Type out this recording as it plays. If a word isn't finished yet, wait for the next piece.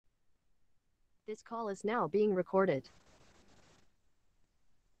This call is now being recorded.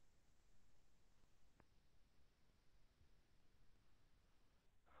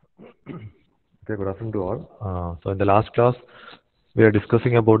 Okay, good afternoon to all. So in the last class, we are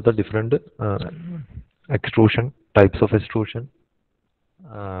discussing about the different extrusion, types of extrusion,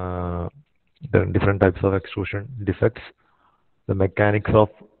 uh, the different types of extrusion, defects, the mechanics of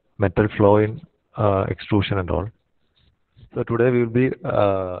metal flow in extrusion and all. So today we will be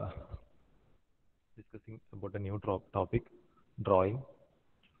discussing about a new topic, drawing.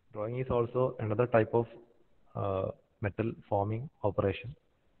 Drawing is also another type of metal forming operation,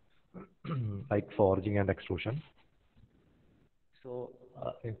 like forging and extrusion. So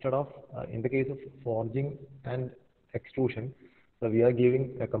instead of, in the case of forging and extrusion, so we are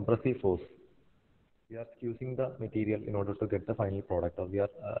giving a compressive force. We are squeezing the material in order to get the final product, or we are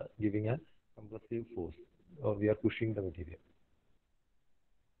giving a compressive force, or we are pushing the material.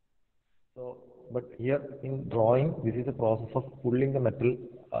 So, but here in drawing, this is a process of pulling the metal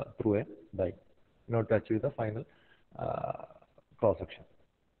through a die in order to achieve the final uh, cross section.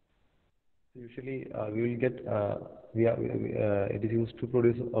 So usually, we will get it is used to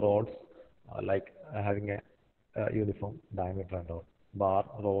produce rods like having a uniform diameter and all. Bar,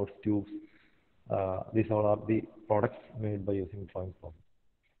 rods, tubes. These all are the products made by using drawing form.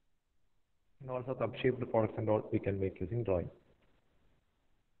 And also cup shaped products and all we can make using drawing.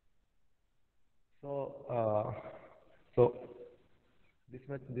 So, so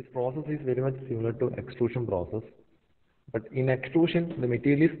this process is very much similar to extrusion process. But in extrusion, the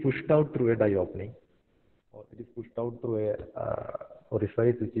material is pushed out through a die opening, or it is pushed out through a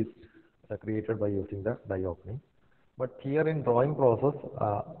orifice which is created by using the die opening. But here in drawing process,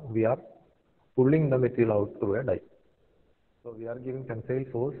 we are pulling the material out through a die. So we are giving tensile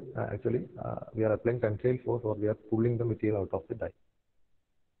force. Actually, we are applying tensile force, or we are pulling the material out of the die.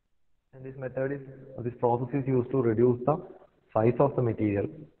 And this process is used to reduce the size of the material,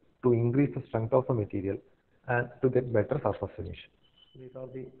 to increase the strength of the material, and to get better surface finish. These are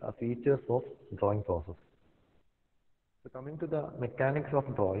the features of drawing process. So coming to the mechanics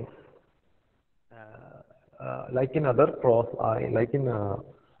of drawing, like in other process, like in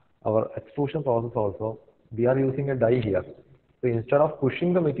our extrusion process also, we are using a die here. So instead of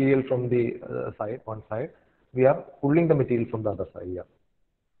pushing the material from the one side, we are pulling the material from the other side here.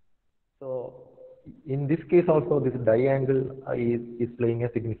 So in this case also, this die angle is playing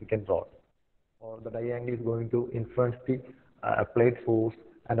a significant role, or the die angle is going to influence the applied force,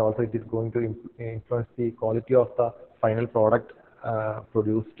 and also it is going to influence the quality of the final product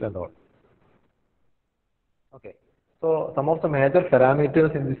produced and all. Okay. So some of the major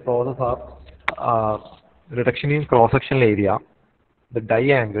parameters in this process are uh, reduction in cross-sectional area, the die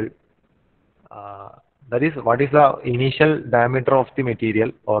angle, uh, that is what is the initial diameter of the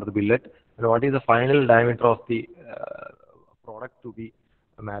material or the billet, and what is the final diameter of the product to be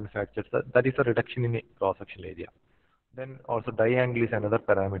manufactured. So that is a reduction in cross-sectional area. Then also die angle is another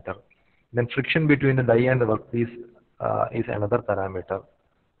parameter. Then friction between the die and the workpiece is another parameter,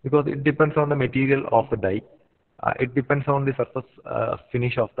 because it depends on the material of the die. It depends on the surface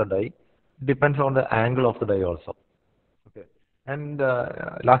finish of the die. It depends on the angle of the die also. Okay. And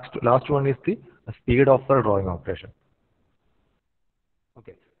last one is the speed of the drawing operation.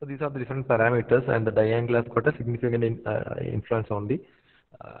 Okay. So these are the different parameters, and the die angle has got a significant influence on the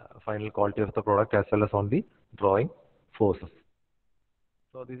final quality of the product, as well as on the drawing forces.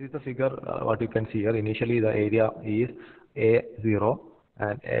 So this is the figure what you can see here. Initially the area is A0,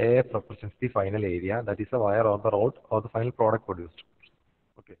 and A represents the final area, that is the wire or the rod or the final product produced.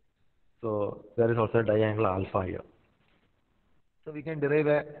 Okay. So there is also a die angle alpha here. So we can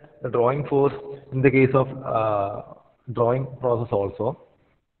derive the drawing force in the case of drawing process also.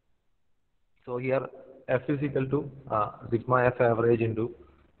 So here F is equal to sigma F average into,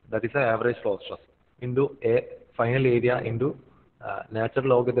 that is the average flow stress, into a final area into natural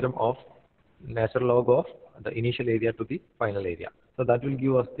logarithm of natural log of the initial area to the final area. So that will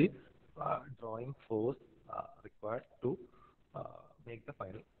give us the drawing force required to uh, make the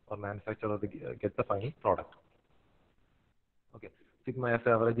final or manufacture or get the final product. Okay. Sigma F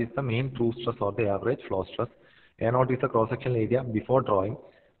average is the mean true stress or the average flow stress. A naught is the cross-sectional area before drawing.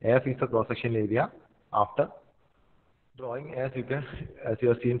 F is the cross-sectional area after drawing, as you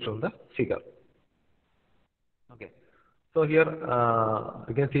have seen from the figure. Okay. So here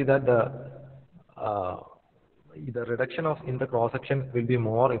you can see that uh, the reduction of in the cross section will be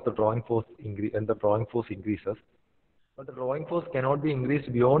more if the drawing force increases. But the drawing force cannot be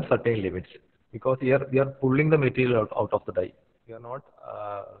increased beyond certain limits, because here we are pulling the material out of the die. We are not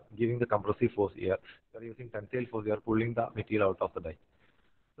giving the compressive force here. We are using tensile force. We are pulling the material out of the die.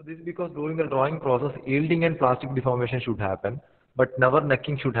 So this is because during the drawing process, yielding and plastic deformation should happen, but never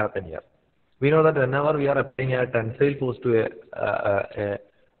necking should happen here. We know that whenever we are applying a tensile force to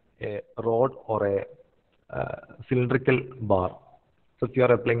a rod or a cylindrical bar, so if you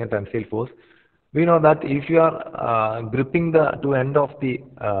are applying a tensile force, we know that if you are gripping the to end of the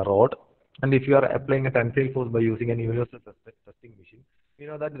rod, and if you are applying a tensile force by using an universal testing machine, we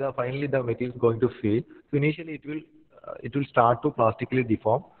know that finally the material is going to fail. So initially it will start to plastically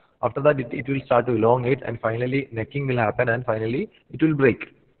deform. After that it will start to elongate, and finally necking will happen, and finally it will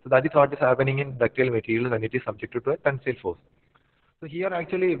break. So that is what is happening in ductile materials when it is subjected to a tensile force. So here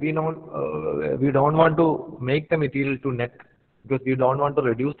actually we don't want to make the material to neck because we don't want to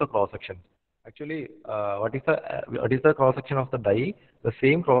reduce the cross section. Actually, what is the cross section of the die? The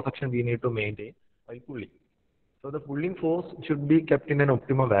same cross section we need to maintain while pulling. So the pulling force should be kept in an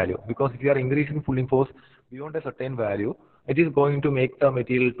optimum value, because if you are increasing pulling force beyond a certain value, it is going to make the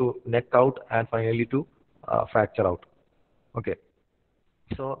material to neck out and finally to fracture out. Okay.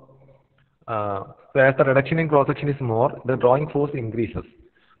 So, so as the reduction in cross section is more, the drawing force increases.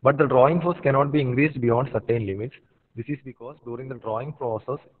 But the drawing force cannot be increased beyond certain limits. This is because during the drawing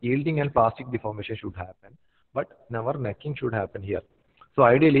process, yielding and plastic deformation should happen, but never necking should happen here. So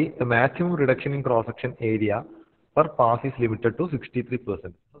ideally, the maximum reduction in cross section area per pass is limited to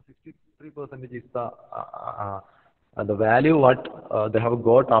 63%. So 63% is the value what they have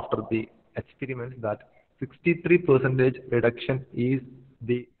got after the experiments, that 63% reduction is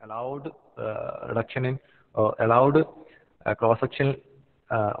the allowed reduction in allowed cross section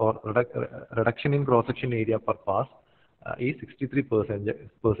reduction in cross section area per pass is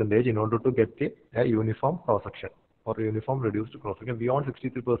 63% in order to get a uniform cross section or uniform reduced cross section. Beyond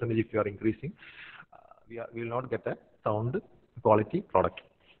 63%, if you are increasing, we will not get a sound quality product.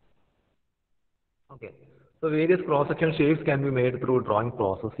 Okay. So various cross-section shapes can be made through drawing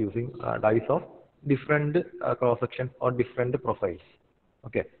process using dies of different cross-section or different profiles.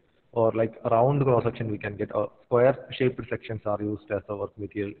 Okay. Or like a round cross-section we can get, or square-shaped sections are used as a work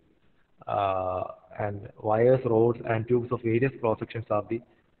material. And wires, rods, and tubes of various cross-sections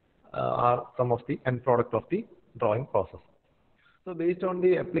are some of the end product of the drawing process. So based on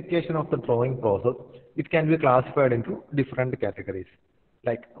the application of the drawing process, it can be classified into different categories.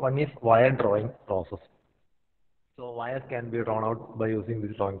 Like one is wire drawing process. So wires can be drawn out by using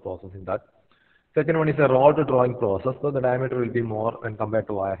this drawing process in that. Second one is a rod drawing process. So the diameter will be more when compared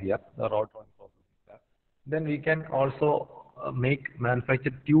to wire here. The rod drawing process is there. Then we can also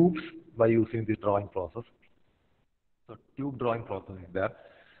manufacture tubes by using this drawing process. So tube drawing process is there.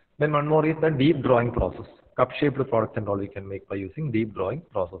 Then one more is the deep drawing process. Cup-shaped products and all we can make by using deep drawing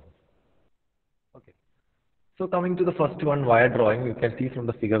processes. Okay. So coming to the first one, wire drawing, you can see from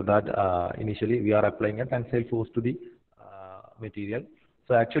the figure that initially we are applying a tensile force to the material.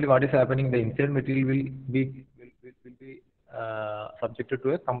 So actually what is happening, the inside material will be subjected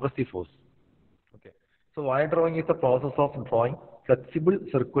to a compressive force. Okay. So wire drawing is the process of drawing flexible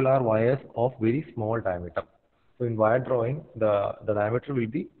circular wires of very small diameter. So in wire drawing, the diameter will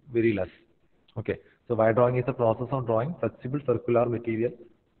be very less. Okay. So wire drawing is the process of drawing flexible circular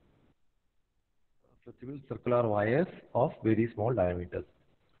wires of very small diameters.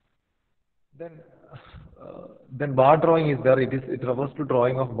 Then bar drawing is there. It refers to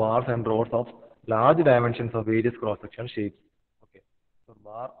drawing of bars and rods of large dimensions of various cross-section shapes. Okay. So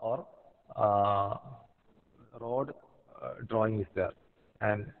bar or rod drawing is there,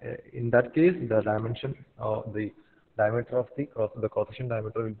 and in that case, the diameter of the cross-section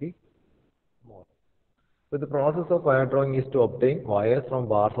diameter will be more. So the process of wire drawing is to obtain wires from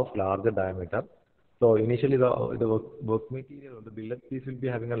bars of larger diameter. So initially the work material or the billet piece will be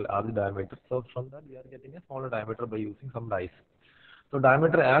having a large diameter. So from that we are getting a smaller diameter by using some dies. So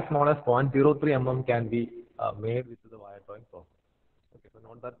diameter as small as 0.03 mm can be made with the wire drawing process. Okay, so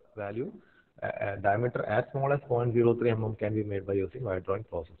note that value. Diameter as small as 0.03 mm can be made by using wire drawing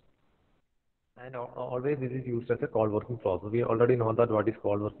process. And always this is used as a cold working process. We already know that what is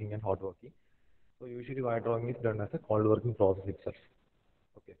cold working and hot working. So usually wire drawing is done as a cold working process itself.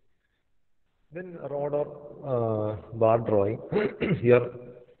 Okay. Then rod or bar drawing. Here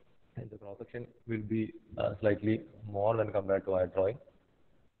the cross section will be slightly more when compared to wire drawing.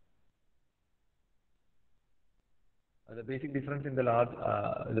 The basic difference in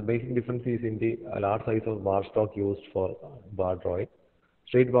the basic difference is in the large size of bar stock used for bar drawing.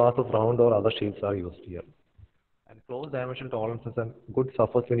 Straight bars of round or other shapes are used here. And close dimension tolerances and good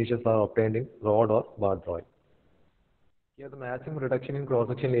surface finishes are obtained in rod or bar drawing. Here the maximum reduction in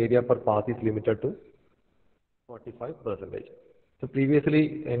cross-section area per pass is limited to 45%. So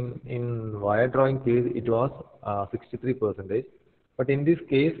previously in wire drawing case it was 63%. But in this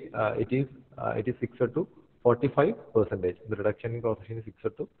case, it is fixed to 45%. The reduction in cross section is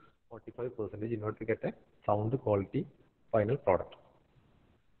fixed to 45% in order to get a sound quality final product.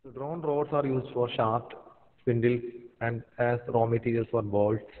 So drawn rods are used for shaft, spindles, and as raw materials for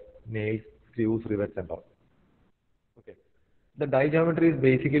bolts, nails, screws, rivets, and all. Okay. The die geometry is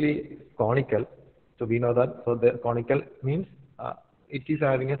basically conical. So we know that. So the conical means it is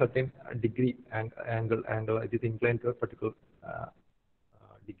having a certain degree angle. It is inclined to a particular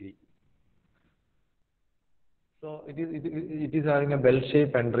degree. So it is having a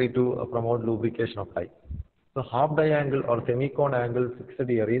bell-shaped entry to promote lubrication of die. So half die angle or semi-cone angle fixed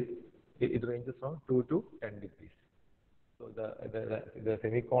here is it ranges from 2 to 10 degrees. So the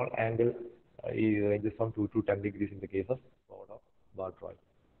semi-cone angle ranges from 2 to 10 degrees in the case of rod or bar drawing.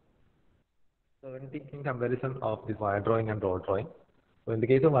 So when taking comparison of this wire drawing and rod drawing, so in the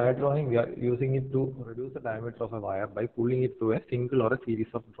case of wire drawing, we are using it to reduce the diameter of a wire by pulling it through a single or a series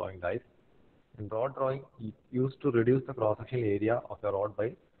of drawing dies. In rod drawing, it used to reduce the cross-sectional area of a rod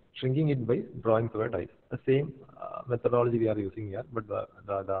by shrinking it by drawing through a die. The same methodology we are using here, but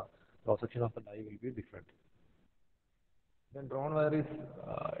the cross-section of the die will be different. Then drawn wire is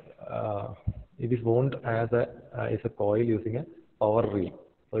it is wound as a coil using a power reel.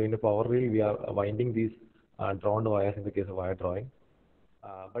 So in a power reel, we are winding these drawn wires in the case of wire drawing.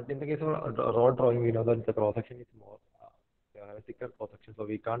 But in the case of rod drawing, we know that the cross section is more they have a thicker cross section, so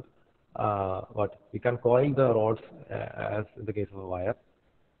we can't we can coil the rods as in the case of a wire.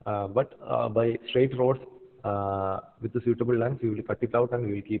 But by straight rods with the suitable length, we will cut it out and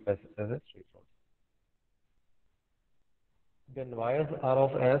we will keep as a straight rod. Then wires are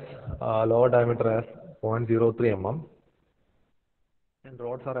of as lower diameter as 0.03 mm, and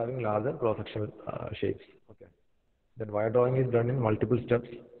rods are having larger cross-sectional shapes. Okay. Then wire drawing is done in multiple steps,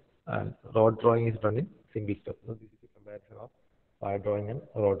 and rod drawing is done in single step. So this is a comparison of wire drawing and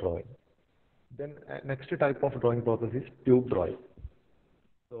rod drawing. Then next type of drawing process is tube drawing.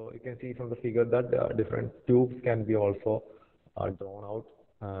 So you can see from the figure that different tubes can be also drawn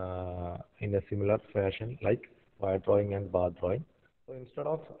out in a similar fashion like wire drawing and bar drawing. So instead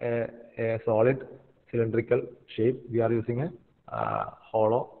of a solid cylindrical shape, we are using a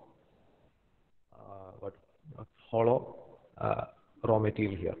hollow raw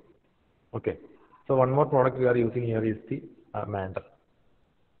material here. Okay. So one more product we are using here is the mandrel.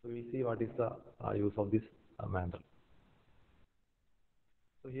 So we see what is the use of this mandrel.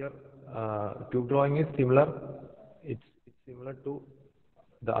 So here tube drawing is similar. It's similar to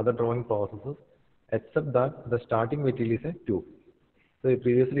the other drawing processes, except that the starting material is a tube. So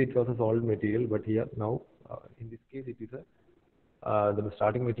previously it was a solid material, but here now in this case it is the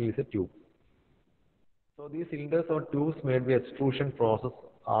starting material is a tube. So these cylinders or tubes made by extrusion process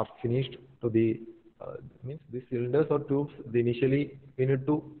are finished to the means these cylinders or tubes. Initially we need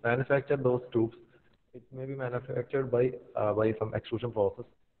to manufacture those tubes. It may be manufactured by some extrusion process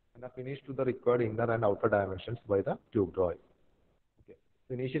and are finished to the required inner and outer dimensions by the tube drawing. Okay.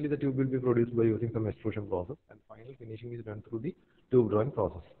 So initially the tube will be produced by using some extrusion process, and final finishing is done through the tube drawing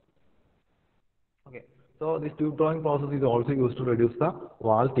process. Okay. So this tube drawing process is also used to reduce the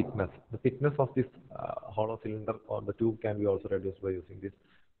wall thickness. The thickness of this hollow cylinder or the tube can be also reduced by using this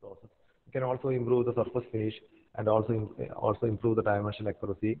process. It can also improve the surface finish and also improve the dimension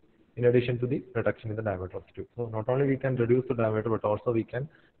accuracy, in addition to the reduction in the diameter of the tube. So not only we can reduce the diameter, but also we can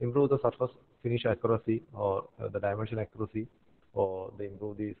improve the surface finish accuracy or the dimension accuracy, or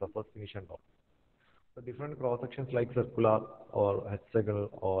improve the surface finish and all. So different cross sections like circular or hexagonal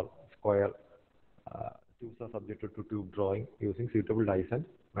or square tubes are subjected to tube drawing using suitable dies and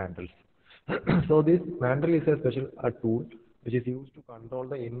mandrels. So this mandrel is a special tool which is used to control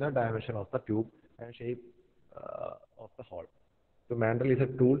the inner dimension of the tube and shape of the hole. So mandrel is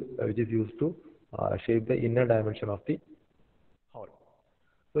a tool which is used to shape the inner dimension of the hole.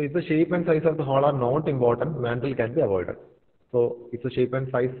 So if the shape and size of the hole are not important, mandrel can be avoided. So if the shape and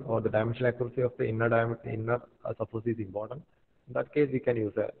size or the dimensional accuracy of the inner surface is important, in that case we can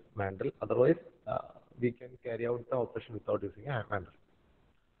use a mandrel. Otherwise, we can carry out the operation without using a mandrel.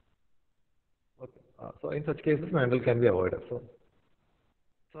 Okay. So in such cases, mandrel can be avoided.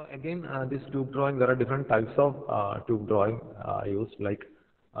 So again, this tube drawing, there are different types of tube drawing used, like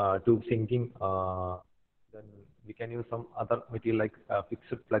tube sinking. Then we can use some other material like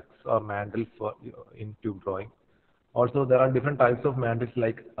fixed plex or mandrels in tube drawing. Also, there are different types of mandrels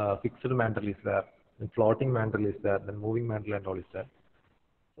like fixed mandrel is there, and floating mandrel is there, then moving mandrel and all is there.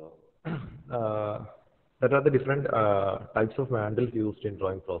 So that are the different types of mandrels used in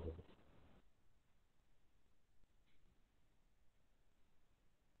drawing processes.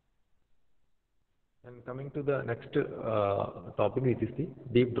 And coming to the next topic, which is the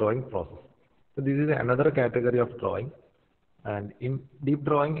deep drawing process. So this is another category of drawing, and in deep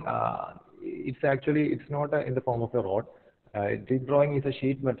drawing, it's not in the form of a rod. Deep drawing is a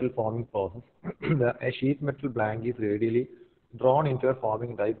sheet metal forming process. A sheet metal blank is radially drawn into a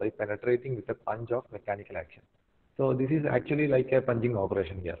forming die by penetrating with a punch of mechanical action. So this is actually like a punching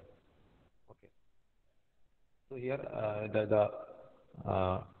operation here. Okay. So here uh,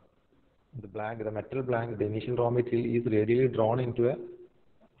 the metal blank, the initial raw material is radially drawn into a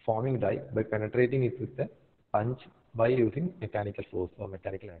forming die by penetrating it with a punch by using mechanical force or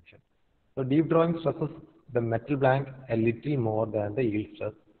mechanical action. So deep drawing stresses the metal blank a little more than the yield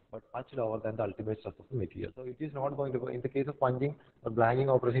stress, but much lower than the ultimate stress of the material. So it is not going to, in the case of punching or blanking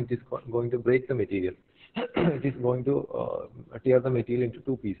operation, it is going to break the material. It is going to tear the material into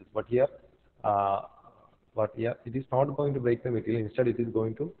two pieces. Uh, but here it is not going to break the material. Instead, it is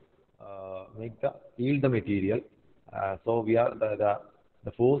going to yield the material. So we are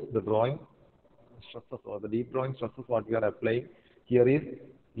the force, the drawing stresses or the deep drawing stresses what we are applying here is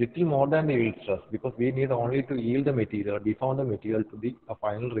little more than the yield stress, because we need only to yield the material, deform the material to the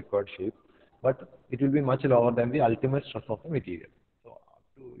final required shape, but it will be much lower than the ultimate stress of the material. So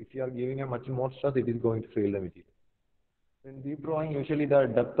if you are giving a much more stress, it is going to fail the material. In deep drawing, usually the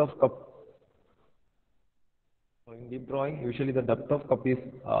depth of cup So in deep drawing, usually the depth of cup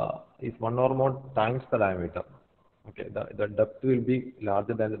is one or more times the diameter. Okay, the depth will be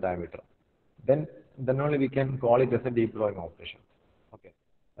larger than the diameter. Then only we can call it as a deep drawing operation. Okay,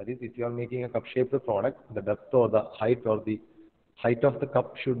 that is, if you are making a cup shaped product, the depth or the height of the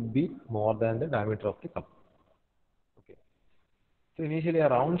cup should be more than the diameter of the cup. Okay. So initially a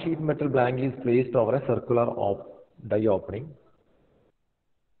round sheet metal blank is placed over a circular die opening.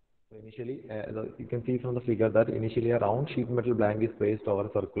 So initially, you can see from the figure that initially a round sheet metal blank is placed over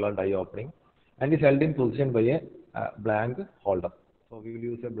a circular die opening and is held in position by a blank holder. So we will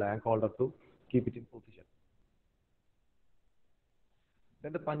use a blank holder to keep it in position.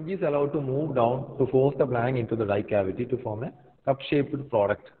 Then the punch is allowed to move down to force the blank into the die cavity to form a cup-shaped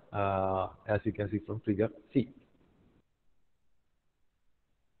product, as you can see from figure C.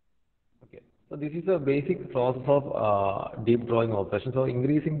 Okay, so this is a basic process of deep drawing operation. So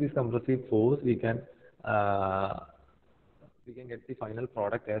increasing this compressive force, we can get the final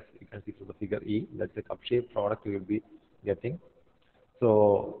product as you can see from the figure E. That's a cup-shaped product we will be getting.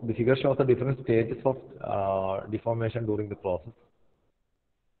 So the figure shows the different stages of deformation during the process.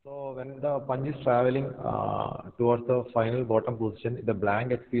 So when the punch is traveling towards the final bottom position, the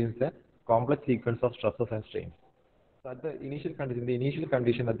blank experiences a complex sequence of stresses and strains. So at the initial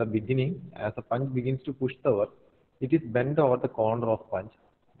condition at the beginning, as the punch begins to push the work, it is bent over the corner of punch.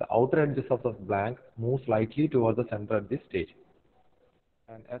 The outer edges of the blank move slightly towards the center at this stage.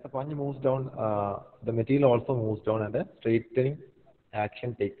 And as the punch moves down, the material also moves down and a straightening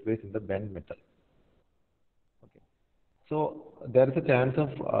action takes place in the bent metal. Okay. So there is a chance of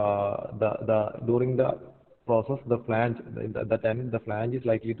during the process, the flange, the flange is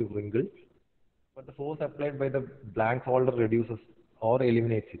likely to wrinkle, but the force applied by the blank holder reduces or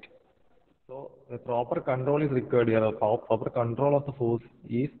eliminates it. So the proper control is required here. Proper control of the force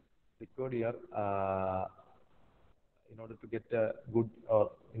is required here in order to get good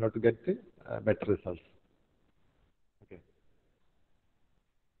or in order to get better results. Okay.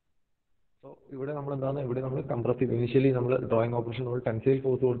 So ഇവിടെ നമ്മൾ compressive initially നമ്മൾ drawing operation നമ്മൾ tensile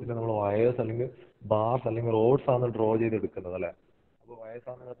force കൊടുത്തിട്ട് നമ്മൾ wires അല്ലെങ്കിൽ bars അല്ലെങ്കിൽ roads ആണ് draw ചെയ്തെടുക്കുന്നത് അല്ലേ. അപ്പോൾ വയേഴ്സ്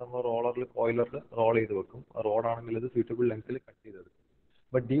ആണെങ്കിൽ നമ്മൾ കോയിലറിൽ റോൾ ചെയ്ത് വെക്കും. റോഡാണെങ്കിൽ അത് സ്യൂട്ടബിൾ ലെങ്ത്തിൽ കട്ട് ചെയ്തെടുക്കും.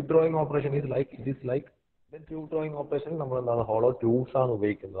 But deep drawing operation it is like tube drawing operation നമ്മൾ എന്താണ് ഹോളോ ട്യൂബ്സ് ആണ്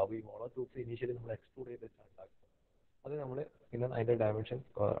ഉപയോഗിക്കുന്നത്. അപ്പോൾ ഈ ഹോളോ ട്യൂബ്സ് ഇനീഷ്യലി നമ്മൾ എക്സ്ട്രൂഡ് ചെയ്തിട്ടാണ് ഉണ്ടാക്കുന്നത്. അത് നമ്മൾ പിന്നെ അതിൻ്റെ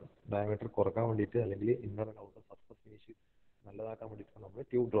ഡയമീറ്റർ കുറക്കാൻ വേണ്ടിയിട്ട് അല്ലെങ്കിൽ inner and outer surface finish നല്ലതാക്കാൻ വേണ്ടിയിട്ടാണ് നമ്മൾ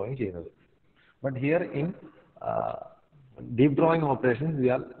ട്യൂബ് ഡ്രോയിങ് ചെയ്യുന്നത്. But here in deep drawing operations,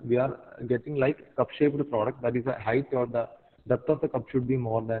 we are getting like cup-shaped product. That is, the height or the depth of the cup should be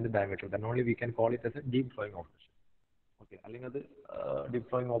more than the diameter. Then only we can call it as a deep drawing operation. Okay, അല്ലെങ്കിൽ അത് deep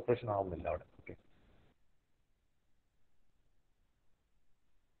drawing operation ആവുന്നില്ല അവിടെ. Okay.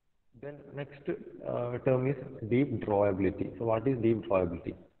 Then next term is deep drawability. So what is deep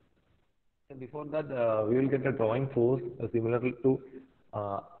drawability? So before that, we will get a drawing force similar to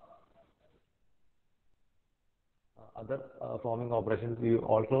other forming operations. We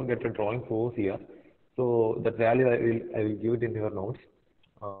also get a drawing force here. So that value I will give it in your notes.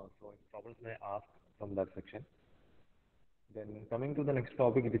 So problems may ask from that section. Then coming to the next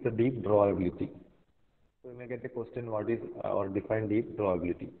topic, it is a deep drawability. So you may get a question, what is or define deep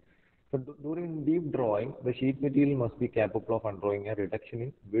drawability. So during deep drawing, the sheet material must be capable of undergoing a reduction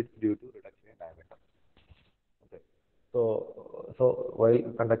in width due to reduction in diameter. So while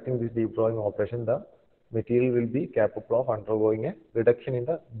conducting this deep drawing operation, the material will be capable of undergoing a reduction in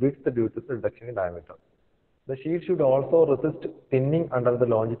the width due to the reduction in diameter. The sheet should also resist thinning under the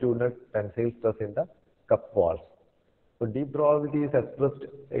longitudinal tensile stress in the cup walls. So deep drawability is expressed,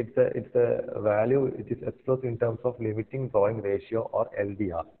 it's a value, it is expressed in terms of limiting drawing ratio or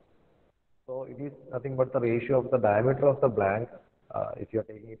LDR. So it is nothing but the ratio of the diameter of the blank, if you are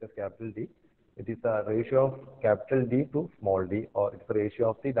taking it as capital D, it is the ratio of capital D to small d, or it's the ratio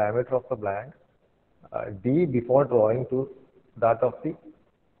of the diameter of the blank D before drawing to that of the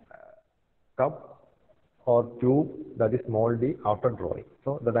cup or tube, that is small d, after drawing.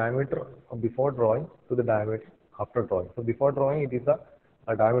 So the diameter before drawing to the diameter after drawing. So before drawing it is the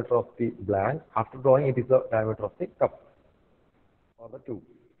diameter of the blank, after drawing it is the diameter of the cup or the tube.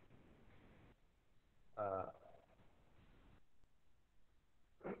 Uh,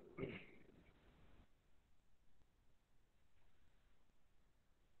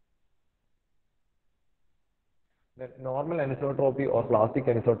 Then normal anisotropy or plastic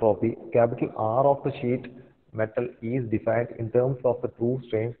anisotropy, capital R of the sheet metal is defined in terms of the true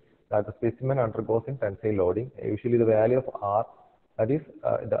strain that the specimen undergoes in tensile loading. Usually the value of R, that is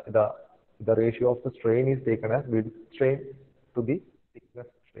the ratio of the strain is taken as width strain to the thickness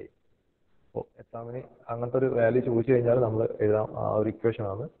strain. അപ്പോൾ എക്സാമിന് അങ്ങനത്തെ ഒരു value ചോദിച്ചു കഴിഞ്ഞാൽ നമ്മൾ എഴുതാം ആ ഒരു ഇക്വേഷൻ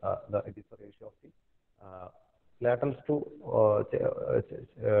ആണ് it is the ratio of the laterals to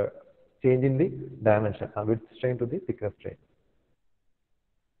change in the dimension, width strain to the thickness strain.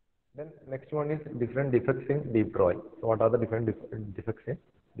 Then next one is different defects in deep drawing. So what are the different defects in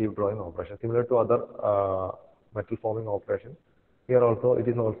deep drawing operation? Similar to other metal forming operations, here also it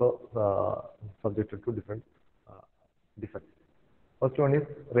is also subjected to different defects. First one is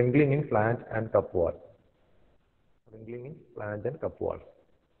wrinkling in flange and cup wall. Wrinkling in flange and cup wall.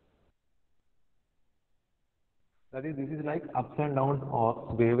 That is, this is like ups and downs or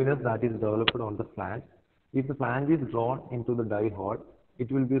waviness that is developed on the flange. If the flange is drawn into the die hole, it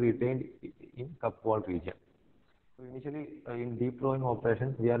will be retained in cup wall region. So initially in deep drawing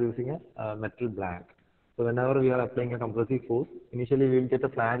operations, we are using a metal blank. So whenever we are applying a compressive force, initially we will get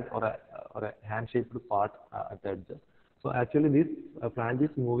a flange or a hand-shaped part at the edge. So actually this flange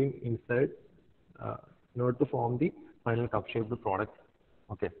is moving inside in order to form the final cup-shaped product.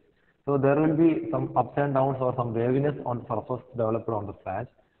 Okay. So there will be some ups and downs or some waviness on the surface developed on the flange,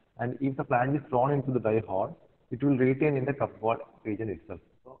 and if the flange is thrown into the die hole, it will retain in the cup wall region itself.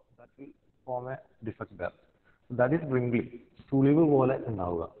 So that will form a defect there. So that is wrinkling. ചുളിവ് പോലെ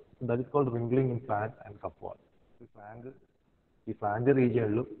ഉണ്ടാവുക. So that is called wrinkling in flange and cup wall. ഈ flange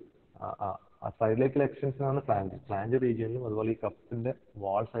റീജിയനിലും സൈഡിലേക്കുള്ള extension ആണ് flange റീജിയനിലും അതുപോലെ ഈ കപ്പിന്റെ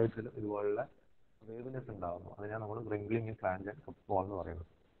വാൾ സൈഡ്സിലും ഇതുപോലുള്ള വേവിനെസ് ഉണ്ടാകുന്നു. അതിനാണ് നമ്മൾ wrinkling in flange and cup wall എന്ന് പറയുന്നത്.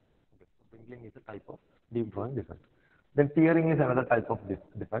 Wrinkling is a type of deep drawing defect. Then tearing is another type of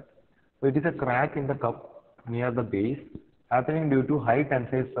defect. So it is a crack in the cup near the base happening due to high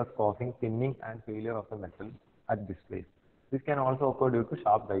tensile stress causing thinning and failure of the metal at this place. This can also occur due to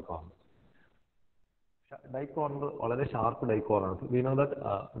sharp die corners. Die corner വളരെ sharp dye corner. We know that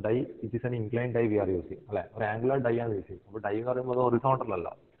die, it is an inclined die we are using. അല്ലെ, ഒരു angular dye ആണ് use ചെയ്യുന്നത്. അപ്പോൾ dye എന്ന് പറയുമ്പോൾ അത് horizontal അല്ല.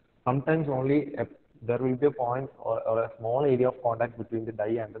 Sometimes only there will be a point or a small area of contact between the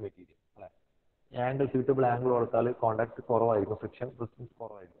die and the material. Angle, suitable angle കൊടുത്താൽ contact കുറവായിരിക്കും, friction resistance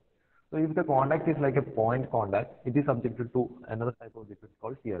കുറവായിരിക്കും. So if the contact is like a point contact, it is subjected to another type of defect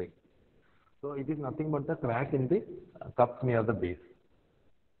called tearing. So it is nothing but the crack in the cup near the base.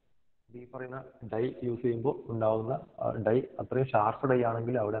 ഈ പറയുന്ന dye use ചെയ്യുമ്പോൾ ഉണ്ടാവുന്ന dye അത്രയും sharp dye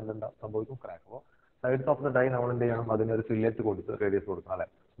ആണെങ്കിൽ അവിടെ എന്തുണ്ടാ സംഭവിക്കും, crack. അപ്പോൾ sides of the dye നമ്മൾ എന്ത് ചെയ്യണം, അതിനൊരു ഫില്ലറ്റ് കൊടുത്ത് റേഡിയസ് കൊടുക്കണം, അല്ലെ,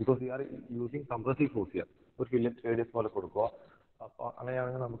 because we are using compressive force here. ഒരു ഫില്ലറ്റ് റേഡിയസ് പോലെ കൊടുക്കുക. അപ്പോൾ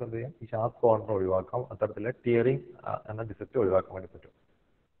അങ്ങനെയാണെങ്കിൽ നമുക്ക് എന്ത് ചെയ്യാം, ഈ ഷാർപ്പ് കോർണർ ഒഴിവാക്കാം, അത്തരത്തിലെ ടിയറിംഗ് എന്ന ഡിഫക്റ്റ് ഒഴിവാക്കാൻ വേണ്ടി പറ്റും.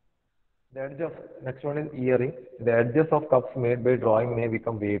 The edge of next one is earring. The edges of cups made by drawing may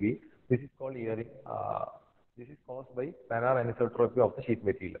become wavy. This is called earring. This is caused by planar anisotropy of the sheet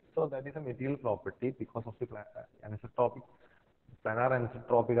material. So that is a material property because of the anisotropic planar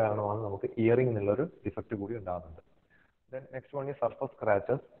anisotropy കാരണമാണ് നമുക്ക് earring എന്നുള്ളൊരു defect കൂടി ഉണ്ടാകുന്നത്. Then next one is surface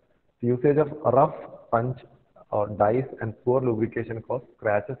scratches. The usage of rough punch or dies and poor lubrication cause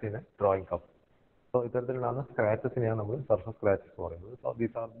scratches in a drawing cup. So ഇത്തരത്തിലുള്ള സ്ക്രാച്ചസിനെയാണ് നമ്മൾ surface scratches പറയുന്നത്. So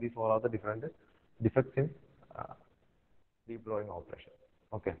these all are the different defects in deep drawing operation.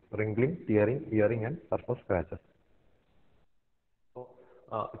 Okay, wrinkling, tearing, earring and surface scratches. So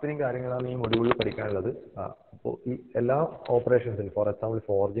ഇത്രയും കാര്യങ്ങളാണ് ഈ മൊഡ്യൂളിൽ പഠിക്കാനുള്ളത്. അപ്പോൾ ഈ എല്ലാ ഓപ്പറേഷൻസിനും, for example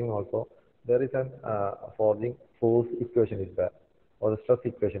forging also there is an forging force equation is there, or the stress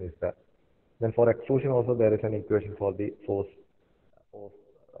equation is there. Then for extrusion also there is an equation for the force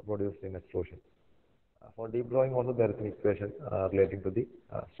produced in extrusion. For deep drawing also there is an equation relating to the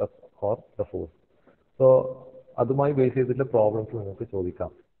stress or the force. So അതുമായി base ചെയ്തിട്ടുള്ള problems നിങ്ങൾക്ക്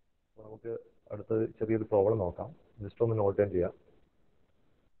ചോദിക്കാം. അപ്പോൾ നമുക്ക് അടുത്തത് ചെറിയൊരു problem നോക്കാം. Just ഒന്ന് നോട്ട് ഡൗൺ ചെയ്യാം.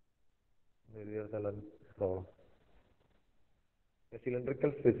 Problem. A cylindrical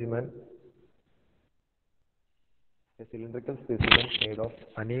specimen made of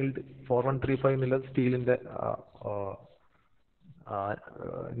annealed 4135 എന്നുള്ള സ്റ്റീലിന്റെ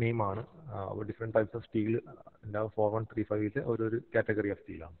നെയിമാണ്. ഡിഫറെന്റ് ടൈപ്സ് ഓഫ് സ്റ്റീൽ ഉണ്ടാവും. 4135 ഒരു കാറ്റഗറി ഓഫ്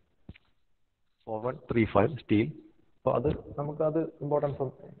സ്റ്റീലാണ് 4135 സ്റ്റീൽ. അപ്പോൾ അത് നമുക്കത് ഇമ്പോർട്ടൻസ്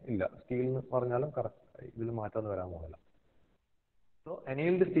ഇല്ല. സ്റ്റീൽ എന്ന് പറഞ്ഞാലും കറക്റ്റ് ഇതിൽ മാറ്റാന്ന് വരാൻ പോകില്ല. So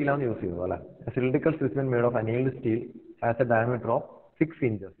annealed steel ആണ് യൂസ് ചെയ്യുന്നത് അല്ലേ. A cylindrical specimen made of annealed steel has a diameter of 6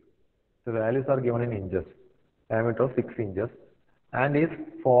 inches. The values are given in inches. Diameter of 6 inches and is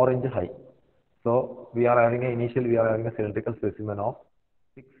 4 inch high. So we are having a cylindrical specimen of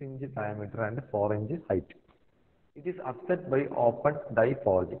 6 inch diameter and 4 inch height. It is upset by open die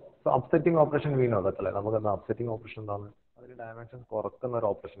forging. So upsetting operation we know that അല്ലേ. നമുക്ക് upsetting operation എന്താണ്? അതിന്റെ dimensions കുറക്കുന്ന ഒരു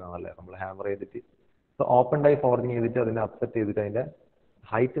operation ആണല്ലേ നമ്മൾ hammer ചെയ്തിട്ട്. So open die forging ചെയ്തിട്ട് അതിനെ അപ്സെറ്റ് ചെയ്തിട്ട് അതിന്റെ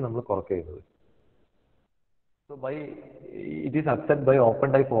ഹൈറ്റ് നമ്മൾ കുറയ്ക്കുക ചെയ്യുന്നത്. So it is upset by open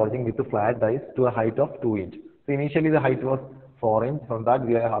die forging with flat dies to a height of 2 inch. So initially the height was 4 inch. From that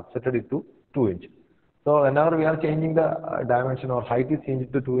we have upsetted it to 2 inch. So whenever we are changing the dimension or height is changed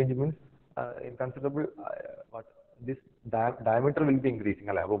to 2 inch means in considerable this diameter will be increasing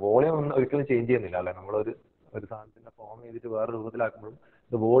അല്ലേ. അപ്പോൾ volume ഒന്നും ഒരിക്കലും change ചെയ്യുന്നില്ല അല്ലേ. നമ്മളൊരു സാധനത്തിന്റെ form ചെയ്തിട്ട് വേറെ രൂപത്തിലാക്കുമ്പോഴും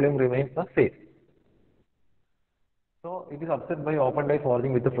the volume remains the same. So it is upset by open die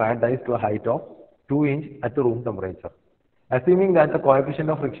forging with the flat dies to a height of 2 inch at the room temperature. Assuming that the coefficient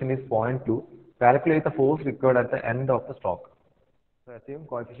of friction is 0.2, calculate the force required at the end of the stroke. So assume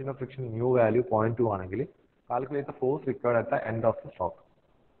coefficient of friction mu value 0.2 ആണെങ്കിൽ calculate the force required at the end of the stroke.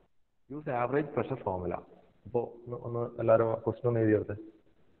 Use average pressure formula. അപ്പോൾ ഒന്ന് എല്ലാവരും question ഒന്ന് എഴുതിയെടുത്ത്.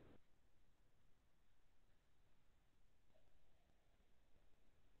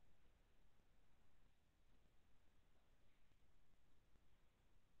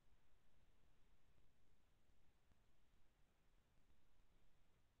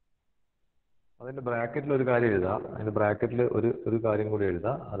 അതിന്റെ ബ്രാക്കറ്റിൽ ഒരു കാര്യം എഴുതാം. അതിന്റെ ബ്രാക്കറ്റിൽ ഒരു കാര്യം കൂടി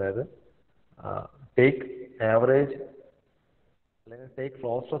എഴുതാം. അതായത് ടേക്ക് ആവറേജ് അല്ലെങ്കിൽ take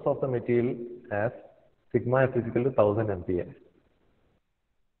flow stress of the material as sigma F is equal to 1000 MPa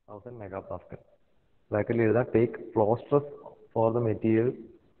 1000 MPa. ബ്രാക്കറ്റിൽ എഴുതാം take flow stress for the material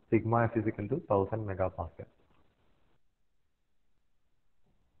sigma F is equal to 1000 MPa.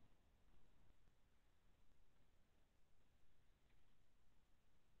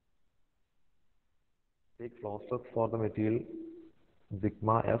 Take flow stress for the material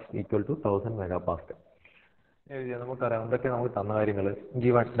sigma f equal to 1000 MPa. നമുക്കറിയാം എന്തൊക്കെ നമുക്ക് തന്ന കാര്യങ്ങൾ.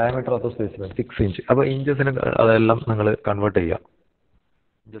 Given diameter of the specimen 6 inch. അപ്പോൾ ഇഞ്ചസിന് അതെല്ലാം നിങ്ങൾ കൺവേർട്ട് ചെയ്യാം.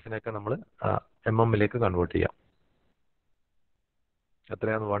 ഇഞ്ചസിനെയൊക്കെ നമ്മൾ mm കൺവേർട്ട് ചെയ്യാം.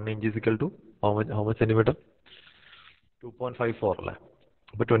 എത്രയാണ് 1 inch is equal to how much centimetre? 2.54 അല്ലേ.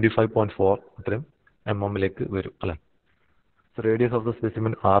 അപ്പോൾ 25.4 അത്രയും mm വരും അല്ലേ. So radius of the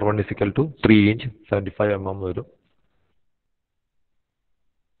specimen R1 is equal to 3 inch 75 mm വരും.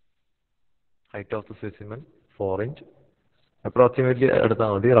 Height of the specimen 4 inch. Approximately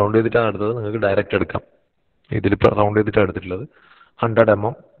എടുത്താൽ മതി. റൗണ്ട് ചെയ്തിട്ടാണ് എടുത്തത്. നിങ്ങൾക്ക് ഡയറക്റ്റ് എടുക്കാം. ഇതിൽ റൗണ്ട് ചെയ്തിട്ടാണ് എടുത്തിട്ടുള്ളത്. 100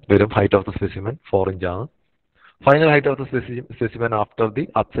 mm വരും. Height of the specimen 4 inch ആണ്. Final height of the specimen after the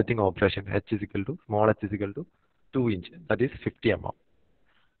upsetting operation h is equal to small h is equal to 2 inch, that is 50 mm.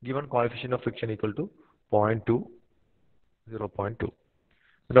 Given coefficient of friction equal to 0.2.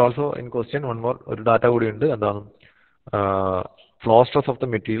 And also in question one more data കൂടി ഉണ്ട്. എന്താണ് flow stress of the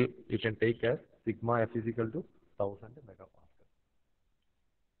material you can take as sigma F is equal to 1000 MPa.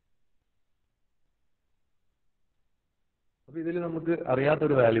 അപ്പോൾ ഇതിൽ നമുക്ക്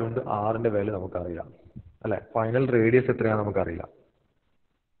അറിയാത്തൊരു value ഉണ്ട്. ആറിന്റെ value നമുക്കറിയാം അല്ലെ. ഫൈനൽ റേഡിയസ് എത്രയാണെന്ന് നമുക്കറിയില്ല.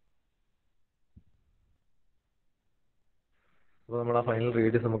 അപ്പോൾ നമ്മൾ ആ ഫൈനൽ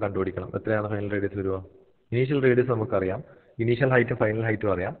റേഡിയസ് നമുക്ക് കണ്ടുപിടിക്കണം. എത്രയാണ് ഫൈനൽ റേഡിയസ് വരിക? ഇനീഷ്യൽ റേഡിയസ് നമുക്കറിയാം. ഇനീഷ്യൽ ഹൈറ്റും ഫൈനൽ ഹൈറ്റും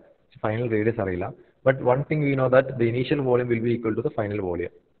അറിയാം. ഫൈനൽ റേഡിയസ് അറിയില്ല. But one thing we know that the initial volume will be equal to the final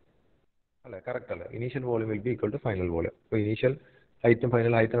volume അല്ലേ. കറക്റ്റ് അല്ലേ. Initial volume will be equal to final volume. അപ്പോൾ initial ഹൈറ്റും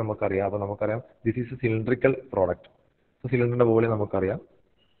final ഹൈറ്റും നമുക്കറിയാം. അപ്പോൾ നമുക്കറിയാം this is A cylindrical product. അപ്പോൾ സിലിണ്ടറിന്റെ വോളിയം നമുക്കറിയാം.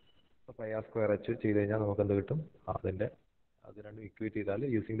 അപ്പോൾ πr² ചെയ്ത് കഴിഞ്ഞാൽ നമുക്ക് എന്ത് കിട്ടും? അത് രണ്ടും ഇക്വേറ്റ് ചെയ്താൽ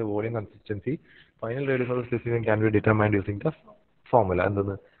using the volume consistency final radius of the specimen can be determined using the formula.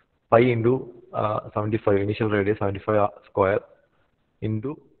 എന്തെന്ന്? Pi into 75 initial radius 75²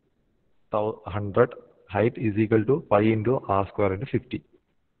 into 100 height is equal to pi into r² into 50.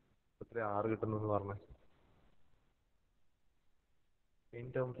 എത്ര r കിട്ടുന്നു പറഞ്ഞേ? In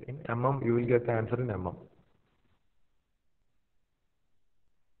terms in mm, you will get the answer in mm.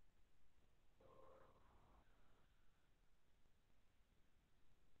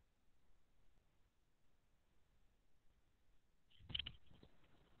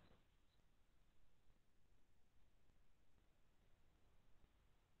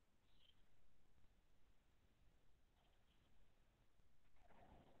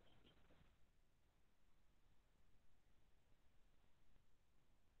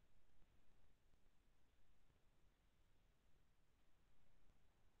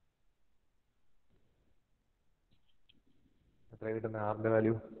 എത്ര കിട്ടുന്ന ആറിന്റെ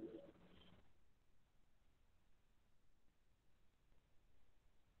value?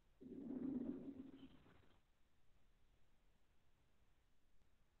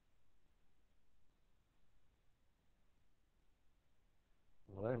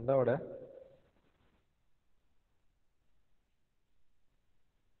 ഉണ്ടോ അവിടെ?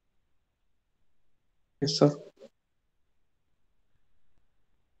 Yes, sir.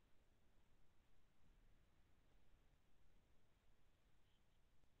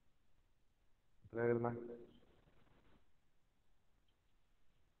 എത്ര കിട്ടുന്ന?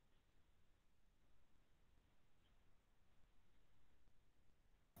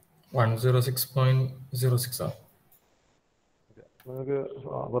 106.06 ആണ്. നമുക്ക്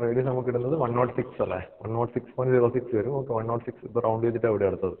റേഡിയസ് നമുക്ക് ഇടുന്നത് 106 അല്ലേ? 106.06 വരും. ഓക്കെ, 106 ഇപ്പോൾ റൗണ്ട് ചെയ്തിട്ട് എവിടെ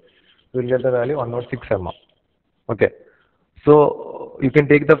എടുത്തത്? Will get the value 106 mm. Okay, so you can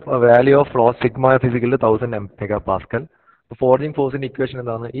take the value of flow sigma F physical 1000 MPa. Forging ഫോഴ്സിന്റെ ഇക്വേഷൻ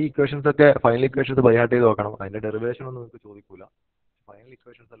എന്താണ്? ഈ ഇക്വേഷൻസ് ഒക്കെ ഫൈനൽ ഇക്വേഷൻസ് ബൈ ഹാർട്ട് ചെയ്ത് നോക്കണം. അതിന്റെ ഡെറിവേഷൻ ഒന്നും നിങ്ങൾക്ക് ചോദിക്കൂല. ഫൈനൽ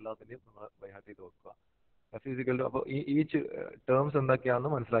ഇക്വേഷൻസ് എല്ലാത്തിന്റെയും നിങ്ങൾ ബൈ ഹാർട്ട് ചെയ്ത് വെക്കുക. എഫ് ഫിസിക്കൽ അപ്പോൾ ഈച്ച് ടേംസ്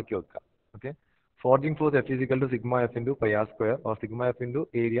എന്തൊക്കെയാണെന്ന് മനസ്സിലാക്കി വെക്കുക. Okay, forging force F is equal to sigma F into pi r square or sigma F into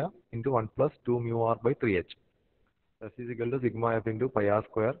area into 1 plus 2 mu r by 3h. F is equal to sigma F into pi r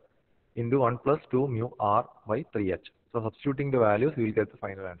square into 1 plus 2 mu r by 3h. So substituting the values, we will get the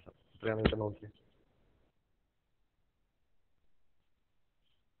final answer.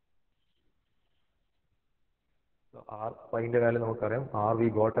 So r pi ന്റെ value നമുക്കറിയാം. R we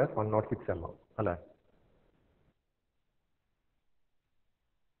got as 106 mm അല്ലേ?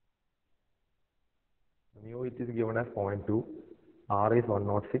 Mu it is given as 0.2, R is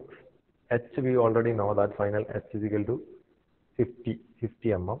 106, H we already know that final H is equal to 50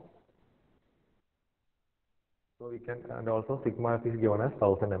 mm. So we can, and also sigma F is given as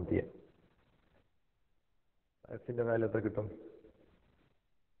 1000 MPa. F in the value എത്ര കിട്ടും?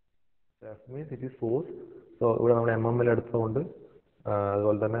 F means it is force. So ഇവിടെ നമ്മൾ mm എടുത്തതുകൊണ്ട്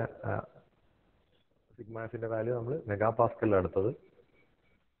അതുപോലെ തന്നെ sigma എഫിന്റെ value നമ്മൾ മെഗാപാസ്കലിൽ എടുത്തത്.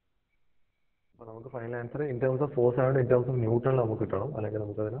 അപ്പോൾ നമുക്ക് final answer in terms of force ആയതുകൊണ്ട് ഇൻ ടേംസ് ഓഫ് ന്യൂട്ടണിൽ നമുക്ക് കിട്ടണം. അല്ലെങ്കിൽ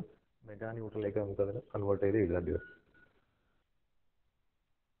നമുക്കതിന് മെഗാ ന്യൂട്ടണിലേക്ക് നമുക്കതിന് കൺവേർട്ട് ചെയ്ത് എഴുതേണ്ടി വരും.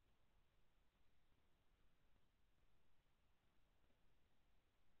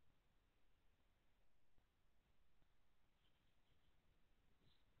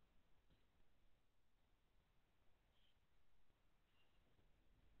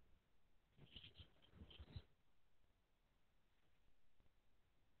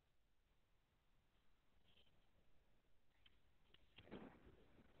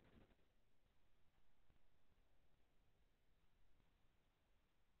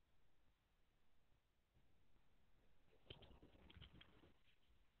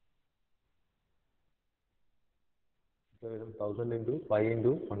 So 1000 into pi into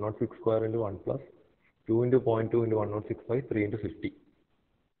 106 square into 1 plus 2 into 0.2 into 106 by 3 into 50.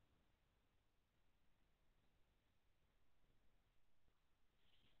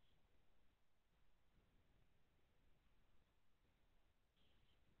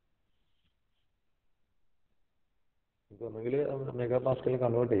 ഒന്നുകിൽ മെഗാ പാസ്കലിൽ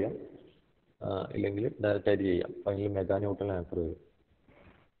കൺവേർട്ട് ചെയ്യാം, ഇല്ലെങ്കിൽ ഡയറക്റ്റ് ആയിട്ട് ചെയ്യാം. ഫൈനലി മെഗാ ന്യൂട്ടൺ ആൻസർ വരും.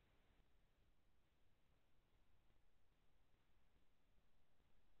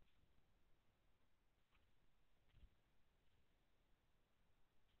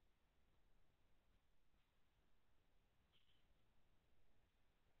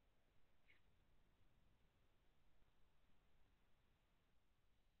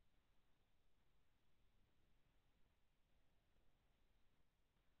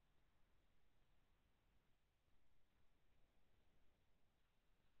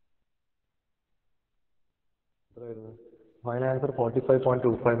 ഫൈനൽ ആൻസർ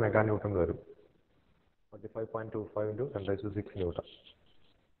 45.25 മെഗാ ന്യൂട്ടൺ വരും. 45.25 into 10⁶ ന്യൂട്ടൺ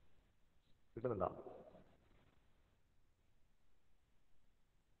കിട്ടുന്നുണ്ടോ?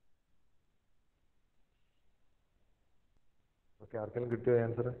 ഓക്കെ, ആർക്കെങ്കിലും കിട്ടിയോ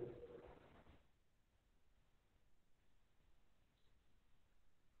ആൻസർ?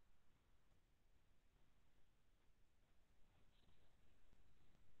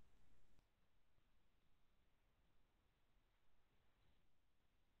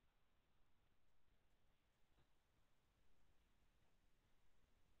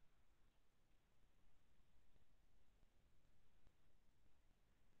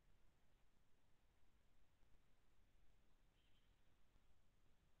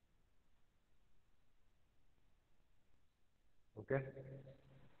 ഓക്കെ,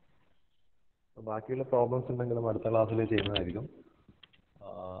 ബാക്കിയുള്ള പ്രോബ്ലംസ് ഉണ്ടെങ്കിലും അടുത്ത ക്ലാസ്സിൽ ചെയ്യുന്നതായിരിക്കും.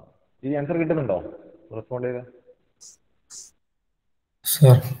 ഈ ആൻസർ കിട്ടുന്നുണ്ടോ? റെസ്പോണ്ട് ചെയ്ത്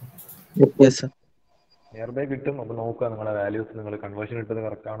sir. Yes sir. Near by കിട്ടും. അപ്പോൾ നോക്കുക നിങ്ങളുടെ വാല്യൂസ്, നിങ്ങൾ കൺവേർഷൻ ഇട്ടത്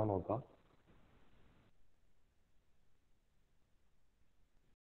കറക്റ്റ് ആണോ നോക്കാം.